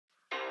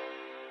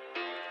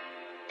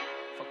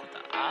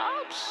with the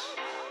ops?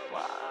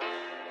 Wow.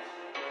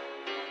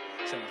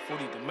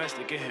 740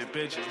 domestic, get here,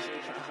 bitches.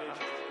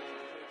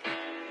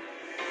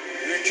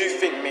 Who do you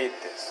think made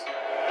this?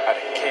 At a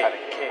kid.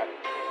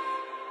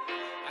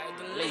 I had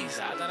the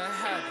laser, I gotta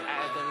have it. I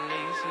had the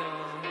laser.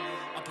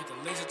 I put the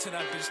laser to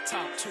that bitch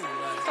top too,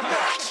 like.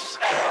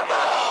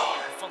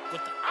 Fuck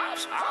with the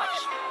ops.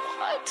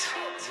 What?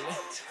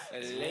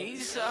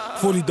 Laser.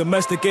 40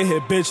 domestic, get here,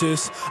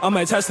 bitches. I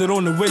might test it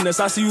on the witness.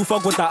 I see you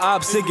fuck with the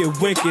ops, it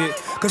get wicked.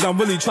 Cause I'm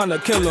really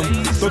tryna kill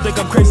him. Don't think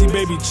I'm crazy,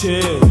 baby,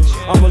 chill.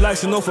 I'm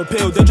relaxing off a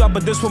pill. They drop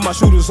a diss with my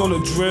shooters on the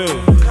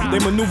drill. They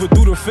maneuver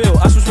through the field.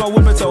 I switch my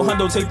whip and tell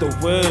Hundo take the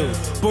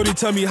wheel. Brody,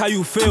 tell me how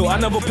you feel. I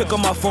never pick up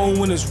my phone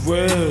when it's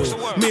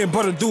real. Me and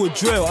brother do a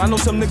drill. I know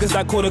some niggas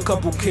that caught a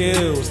couple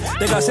kills.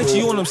 They got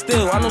Sitchy on them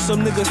still. I know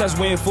some niggas that's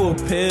waiting for a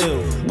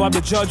pill. Bob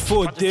the judge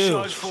for a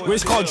deal.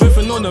 Race car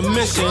drifting on the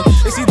mission.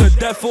 It's either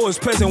death or it's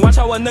prison. Watch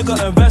how a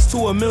nigga invest to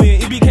 $1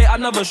 million. EBK, I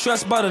never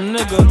stress about a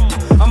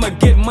nigga. I'ma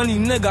get money,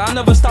 nigga. I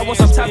never stop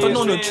once I'm tapping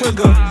on the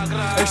trigger.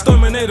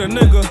 Exterminate a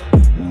nigga.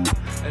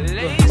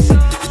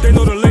 They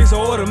know the laser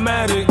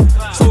automatic,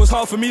 so it's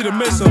hard for me to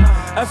miss them.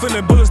 Effing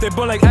and bullets, they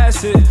burn like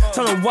acid.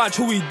 Tell them watch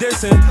who he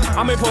dissing.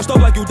 I may post up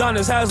like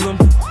Udonis Haslam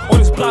on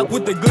this block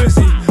with the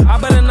glizzy. I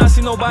better not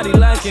see nobody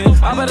lacking.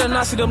 I better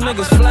not see them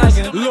niggas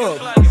flagging.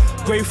 Look,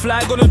 gray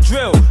flag on the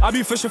drill. I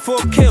be fishing for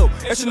a kill.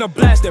 Itching the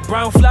blast, that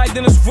brown flag,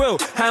 then it's real.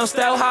 Hound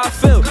style, how I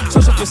feel.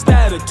 Searching for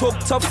static, talk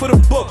tough for the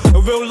book.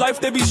 In real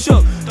life, they be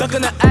shook.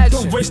 Ducking the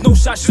action. Don't waste no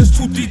shots, just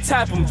 2-3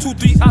 tap them.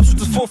 2-3 ops with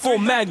this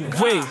 4-4 magnum.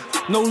 Wait,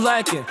 no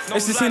lacking.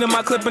 It's the scene in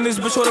my clip and this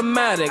bitch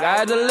automatic. I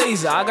had the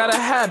laser, I got a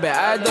habit.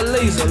 I had the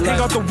laser. Hang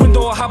out the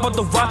window or hop out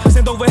the rock.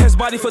 Stand over his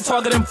body for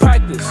target and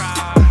practice.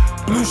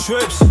 Blue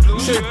strips,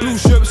 straight blue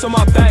strips on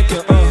my back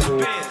and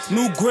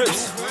new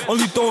grips,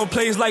 only throwing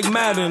plays like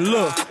Madden.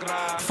 Look,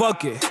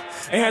 fuck it,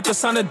 ain't had to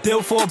sign a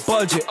deal for a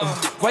budget.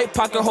 Right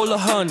pocket hold a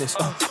hundreds,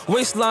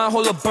 waistline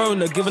hold a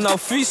burner, giving out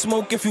free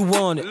smoke if you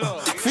want it.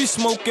 Free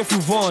smoke if you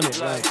want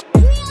it. Like.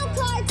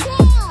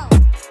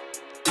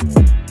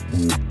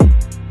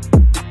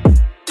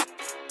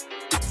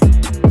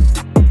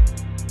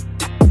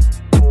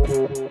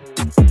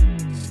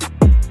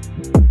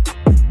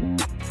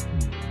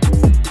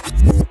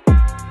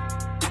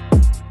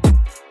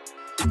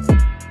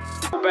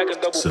 Back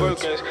in double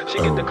Birkins, she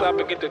get the clap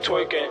and get the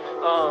twerking.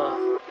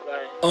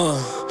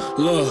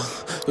 Look,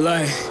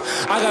 like,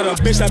 I got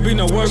a bitch that bring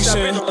the works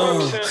in,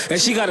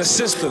 and she got a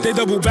sister. They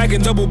double back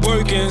and double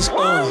Birkins,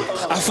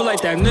 I feel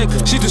like that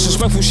nigga. She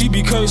disrespectful, she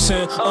be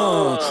cursing,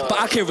 but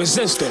I can't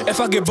resist her.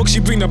 If I get booked, she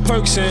bring the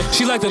perks in.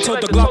 She like to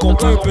tote the Glock on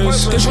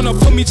purpose. They tryna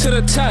put me to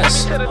the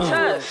test,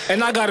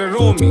 and I got it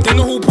on me. They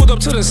know who pulled up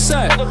to the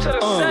set,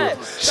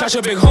 shot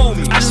your big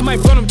homie. I just might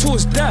run him to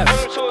his death,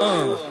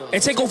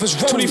 and take off his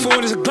robe. 24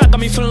 in his Glock got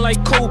me feeling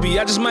like Kobe.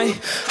 I just might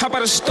hop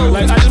out of stove.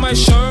 Like I just might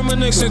Sherman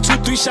niggas. And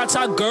 2-3 shots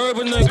I gerb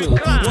a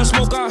nigga. One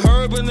smoke I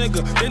herb a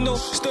nigga. They know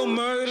still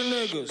murder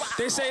niggas.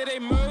 They say they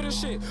murder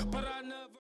shit, but I